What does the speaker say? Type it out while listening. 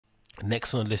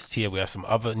Next on the list here, we have some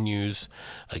other news.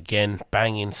 Again,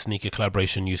 banging sneaker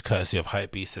collaboration news courtesy of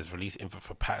Hypebeast has released info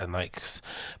for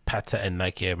Patta and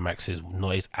Nike Air Max's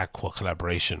Noise Aqua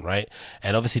collaboration, right?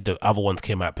 And obviously the other ones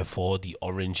came out before, the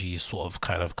orangey sort of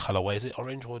kind of colorway. Is it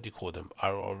orange? What do you call them?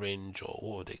 Are orange, or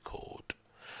what were they called?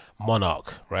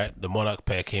 Monarch, right? The Monarch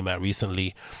pair came out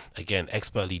recently. Again,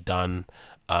 expertly done.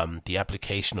 The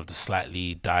application of the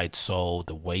slightly dyed sole,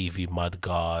 the wavy mud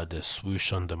guard, the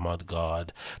swoosh on the mud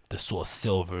guard, the sort of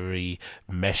silvery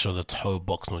mesh on the toe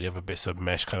box, and all the other bits of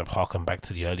mesh kind of harken back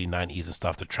to the early 90s and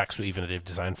stuff. The tracksuit even that they've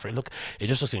designed for it. Look, it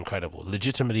just looks incredible.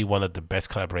 Legitimately one of the best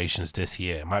collaborations this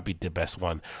year. It might be the best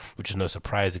one, which is no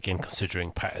surprise, again,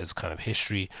 considering Patta's kind of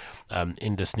history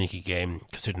in the sneaker game,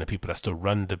 considering the people that still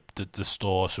run the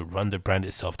store, so run the brand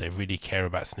itself. They really care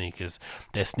about sneakers.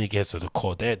 They're sneakerheads to the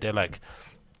core. They're like,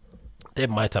 they're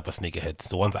my type of sneakerheads,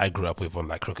 the ones I grew up with on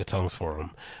like Crooked Tongues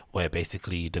forum, where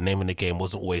basically the name of the game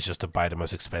wasn't always just to buy the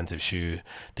most expensive shoe.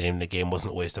 The name of the game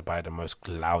wasn't always to buy the most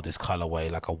loudest colorway,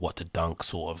 like a What the Dunk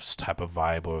sort of type of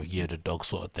vibe or a Year the Dog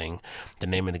sort of thing. The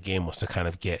name of the game was to kind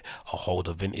of get a hold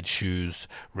of vintage shoes,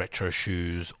 retro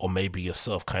shoes, or maybe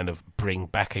yourself kind of bring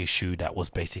back a shoe that was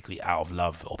basically out of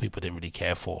love or people didn't really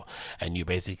care for, and you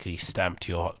basically stamped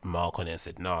your mark on it and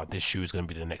said, nah, this shoe is going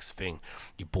to be the next thing.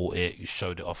 You bought it, you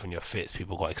showed it off in your fits,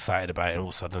 people got excited about it, and all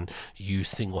of a sudden you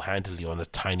single-handedly on a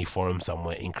tiny forum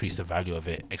somewhere increased the value of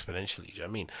it exponentially. Do you know what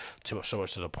I mean? So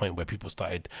much to the point where people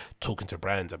started talking to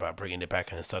brands about bringing it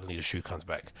back, and then suddenly the shoe comes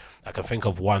back. I can think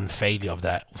of one failure of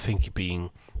that, I think,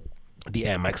 being the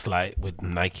Air Max Lite with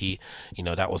Nike. You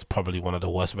know, that was probably one of the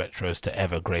worst retros to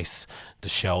ever grace the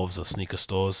shelves of sneaker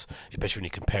stores, especially when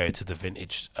you compare it to the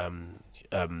vintage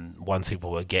ones people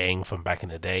were getting from back in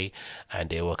the day, and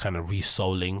they were kind of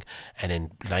resoling, and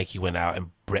then Nike went out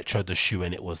and retroed the shoe,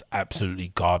 and it was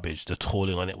absolutely garbage. The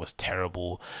tooling on it was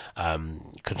terrible,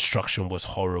 construction was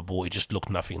horrible. It just looked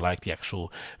nothing like the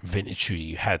actual vintage shoe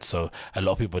you had. So a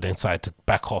lot of people then decided to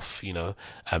back off, you know,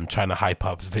 trying to hype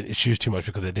up vintage shoes too much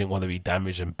because they didn't want to be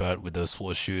damaged and burnt with those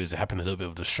sort of shoes. It happened a little bit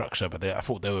with the structure, but I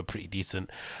thought they were pretty decent.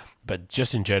 But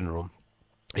just in general,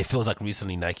 it feels like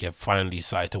recently Nike have finally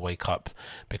decided to wake up,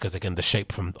 because again, the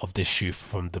shape of this shoe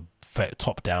from the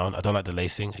top down, I don't like the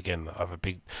lacing. Again, I have a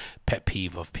big pet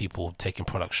peeve of people taking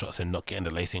product shots and not getting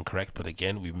the lacing correct, but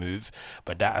again, we move.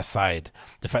 But that aside,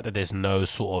 the fact that there's no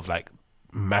sort of like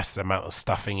mass amount of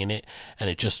stuffing in it, and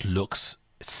it just looks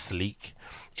sleek.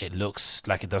 It looks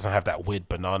like it doesn't have that weird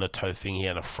banana toe thing here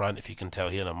in the front. If you can tell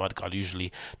here in the mudguard,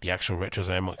 usually the actual retros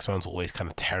and MX ones are always kind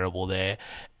of terrible there,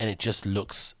 and it just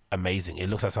looks amazing. It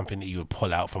looks like something that you would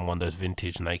pull out from one of those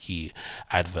vintage Nike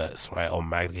adverts, right, or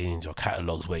magazines or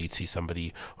catalogs, where you'd see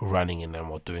somebody running in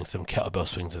them or doing some kettlebell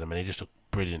swings in them, and they just look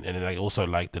brilliant. And then I also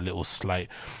like the little slight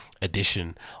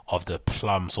addition of the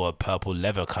plum sort of purple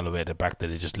leather colorway at the back that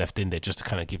they just left in there, just to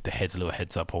kind of give the heads a little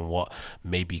heads up on what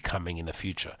may be coming in the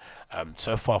future.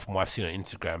 So far from what I've seen on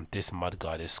Instagram, this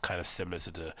mudguard is kind of similar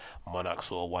to the Monarch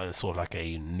sort of one, sort of like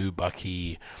a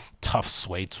nubucky tough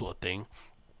suede sort of thing.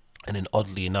 And then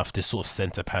oddly enough, this sort of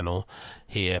center panel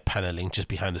here, paneling just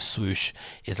behind the swoosh,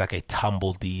 is like a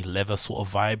tumbled leather sort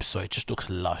of vibe. So it just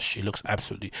looks lush. It looks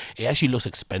absolutely, it actually looks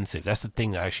expensive. That's the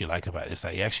thing that I actually like about it, is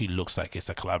that it actually looks like it's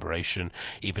a collaboration,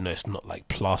 even though it's not like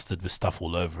plastered with stuff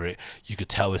all over it. You could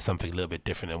tell it's something a little bit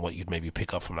different than what you'd maybe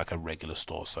pick up from like a regular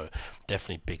store. So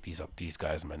definitely big these up, these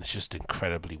guys, man. It's just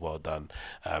incredibly well done.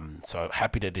 So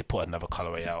happy that they put another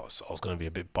colorway out. So I was going to be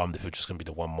a bit bummed if it was just going to be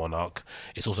the one Monarch.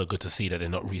 It's also good to see that they're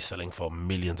not reselling for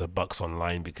millions of bucks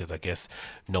online, because I guess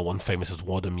no one famous has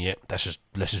worn them yet. Let's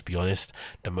just be honest.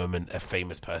 The moment a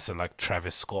famous person like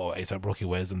Travis Scott or A$AP Rocky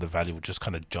wears them, the value would just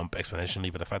kind of jump exponentially.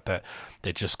 But the fact that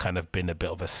they've just kind of been a bit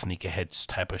of a sneakerhead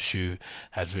type of shoe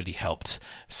has really helped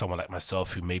someone like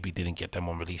myself, who maybe didn't get them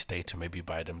on release day, to maybe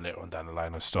buy them later on down the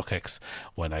line on StockX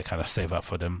when I kind of save up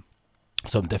for them.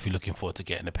 So I'm definitely looking forward to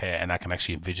getting a pair, and I can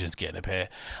actually envision getting a pair.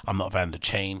 I'm not a fan of the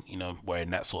chain, you know,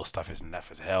 wearing that sort of stuff is naff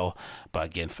as hell. But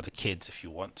again, for the kids, if you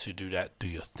want to do that, do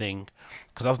your thing.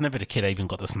 Because I was never the kid that even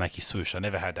got this Nike swoosh. I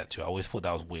never had that too. I always thought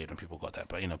that was weird when people got that.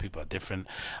 But, you know, people are different.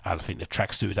 I think the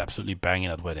tracksuit is absolutely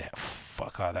banging. I'd wear the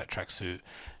fuck out of that tracksuit.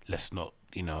 Let's not,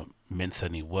 you know, mince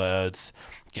any words.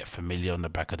 Get familiar on the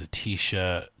back of the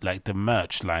t-shirt. Like, the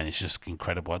merch line is just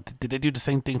incredible. Did they do the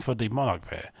same thing for the Monarch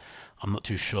pair? I'm not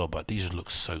too sure, but these just look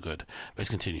so good. Let's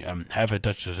continue. However,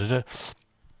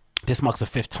 this marks the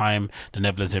fifth time the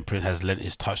Netherlands imprint has lent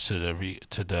its touch to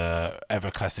the ever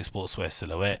classic sportswear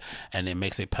silhouette, and it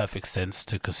makes a perfect sense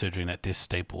to considering that this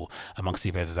staple amongst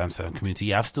the Amsterdam community.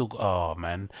 Yeah, I've still, oh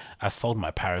man, I sold my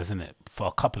Paras in it for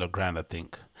a couple of grand, I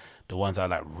think. The ones I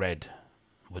like red.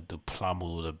 with the plum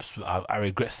or the. I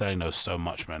regret selling those so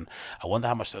much, man. I wonder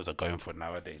how much those are going for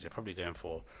nowadays. They're probably going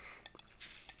for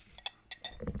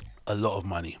a lot of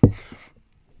money.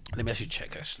 Let me actually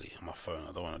check actually on my phone.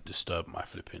 I don't want to disturb my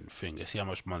flipping thing. Let's see how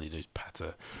much money those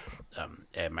Patta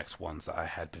Air Max 1s that I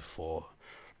had before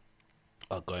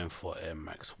are going for. Air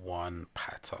Max 1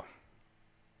 Patta.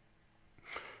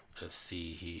 Let's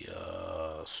see here.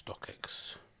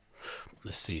 StockX.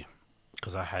 Let's see.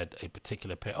 Because I had a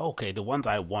particular pair. Oh, okay, the ones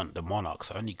I want, the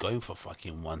Monarchs, are only going for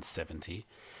fucking 170.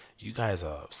 You guys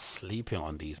are sleeping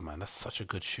on these, man. That's such a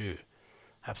good shoe.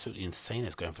 Absolutely insane.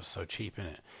 It's going for so cheap,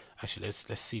 isn't it? Actually,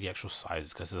 let's see the actual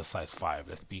sizes because it's a size 5.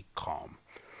 Let's be calm.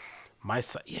 My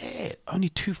size, yeah, only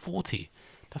 240.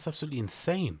 That's absolutely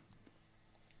insane.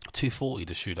 240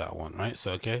 the shoe that I want, right?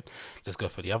 So okay, let's go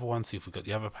for the other one. See if we got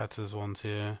the other Pattas ones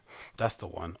here. That's the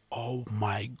one. Oh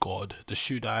my god, the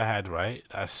shoe that I had, right,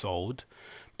 that I sold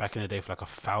back in the day for like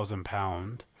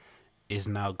 £1,000 is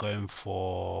now going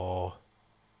for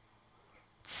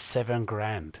 7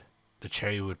 grand. The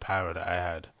Cherrywood Power that I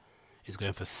had is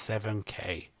going for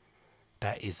 7k.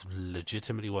 That is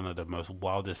legitimately one of the most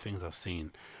wildest things I've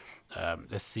seen.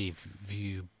 Let's see if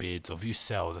view bids or view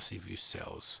sales. Let's see view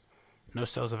sales. No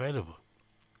sales available.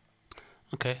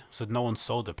 Okay, so no one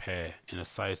sold a pair in a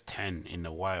size 10 in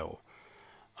a while.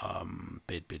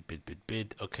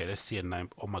 Bid. Okay, let's see a 9.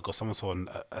 Oh my god, someone sold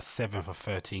a 7 for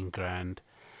 13 grand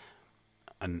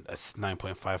and a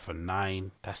 9.5 for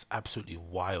 9. That's absolutely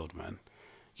wild, man.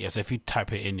 Yeah, so if you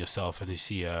type it in yourself and you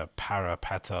see a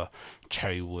Patta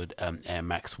Cherrywood Air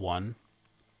Max 1,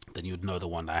 then you'd know the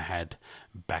one I had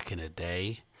back in the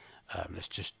day. Let's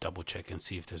just double check and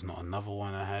see if there's not another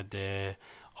one I had there.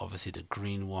 Obviously the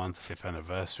green ones, 5th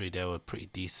anniversary, they were pretty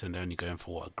decent. They're only going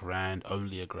for what, £1,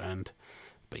 only £1.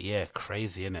 But yeah,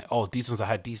 crazy, isn't it? Oh, these ones I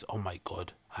had these. Oh my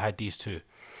god, I had these too.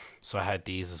 So I had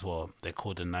these as well. They're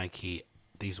called the Nike,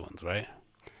 these ones, right?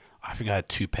 I think I had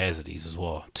 2 pairs of these as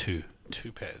well. Two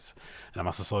pairs, and I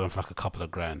must have sold them for like a couple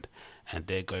of grand, and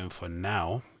they're going for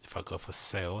now, if I go for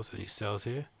sales, any sales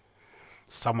here,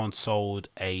 someone sold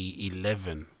a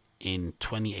 11 in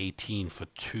 2018 for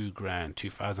 £2 grand,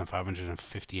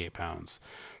 £2,558.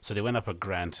 So they went up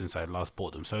 £1 since I last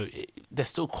bought them. So they're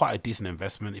still quite a decent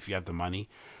investment if you have the money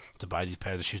to buy these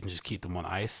pairs of shoes and just keep them on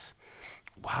ice.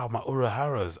 Wow, my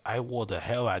Uraharas, I wore the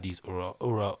hell out of these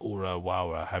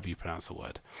Urawa, have you pronounced the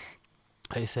word?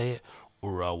 How do you say it?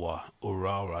 Urawa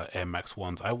Air Max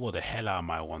 1s. I wore the hell out of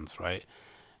my ones, right?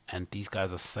 And these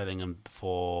guys are selling them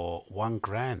for £1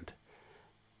 grand.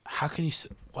 How can you,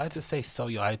 why does it say sell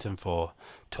your item for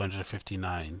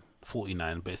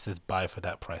 259.49, but it says buy for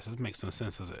that price? That makes no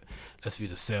sense, does it? Let's view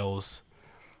the sales.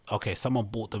 Okay, someone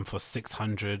bought them for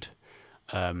 600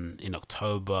 in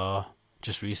October,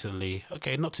 just recently.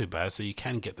 Okay, not too bad. So you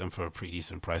can get them for a pretty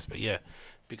decent price. But yeah,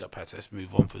 big up Patta. Let's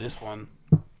move on for this one.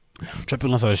 Dropping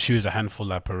alongside the shoes, a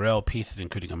handful of apparel pieces,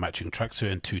 including a matching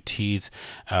tracksuit and 2 tees,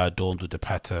 adorned with the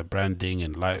Patta branding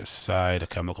and light side.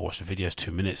 Okay, I'm not gonna watch the video. It's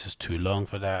 2 minutes. It's too long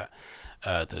for that.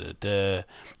 It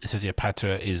says here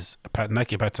Patta is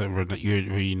Nike Patta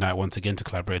reunite once again to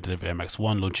collaborate, deliver Air Max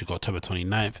 1, launching October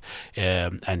 29th,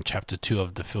 and chapter 2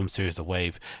 of the film series The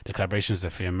Wave. The collaboration is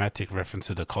a thematic reference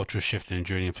to the cultural shift and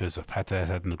enduring influence of Patta has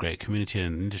had in the great community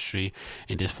and industry.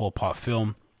 In this 4-part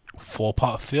film,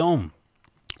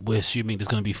 we're assuming there's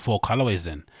going to be 4 colorways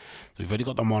then. So we've already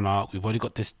got the Monarch, we've already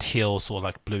got this teal sort of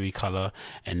like bluey color,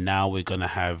 and now we're going to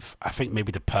have, I think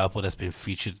maybe the purple that's been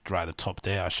featured right at the top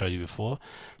there I showed you before.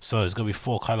 So it's going to be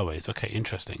 4 colorways. Okay,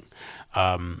 interesting.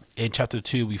 In chapter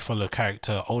 2 we follow a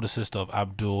character, older sister of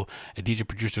Abdul, a DJ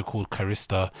producer called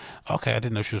Carista. Okay, I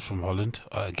didn't know she was from Holland.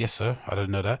 I guess so, I don't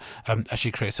know that. As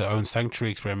she creates her own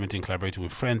sanctuary, experimenting, collaborating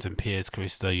with friends and peers.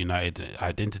 Carista united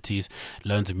identities,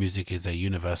 learns that music is a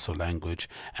universal language,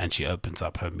 and she opens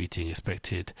up her meeting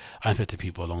unexpected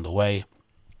people along the way.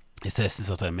 It says, since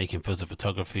I started making films of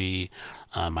photography,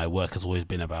 my work has always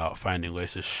been about finding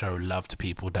ways to show love to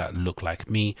people that look like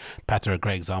me. Patta are a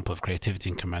great example of creativity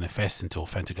and can manifest into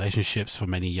authentic relationships for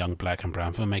many young black and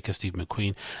brown filmmakers. Steve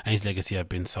McQueen and his legacy have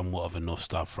been somewhat of a North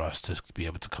Star for us to be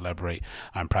able to collaborate.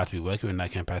 I'm proud to be working with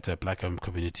Nike and Patta, a black-owned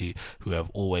community who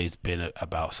have always been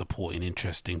about supporting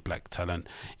interesting black talent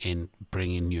in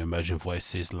bringing new emerging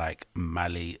voices like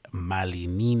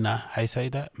Malinina, how you say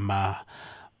that?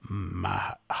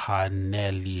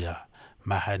 Mahanelia,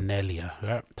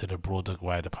 right? To the broader,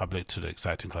 wider public, to the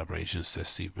exciting collaborations, says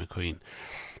Steve McQueen.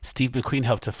 Steve McQueen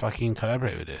helped to fucking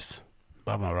collaborate with this.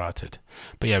 Baba rated.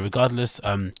 But yeah, regardless,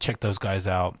 check those guys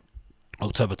out.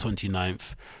 October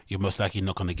 29th, you're most likely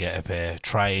not going to get a pair.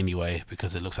 Try anyway,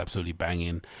 because it looks absolutely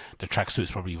banging. The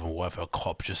tracksuit's probably even worth a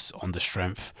cop just on the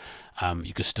strength.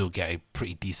 You could still get a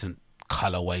pretty decent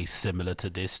colorway similar to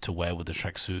this to wear with the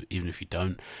tracksuit, even if you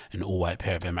don't. An all white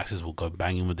pair of Air Maxes will go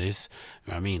banging with this.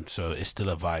 You know what I mean? So it's still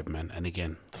a vibe, man. And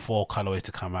again, 4 colorways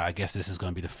to come out. I guess this is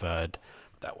going to be the third.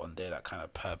 That one there, that kind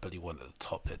of purpley one at the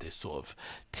top that they're sort of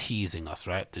teasing us,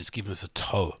 right? They're just giving us a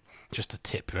toe, just a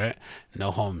tip, right? No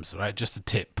homes, right? Just a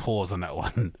tip, pause on that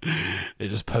one. They're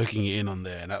just poking it in on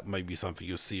there, and that may be something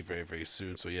you'll see very, very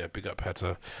soon. So yeah, big up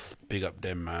Patta, big up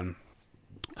them, man.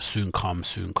 Soon come,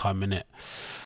 innit?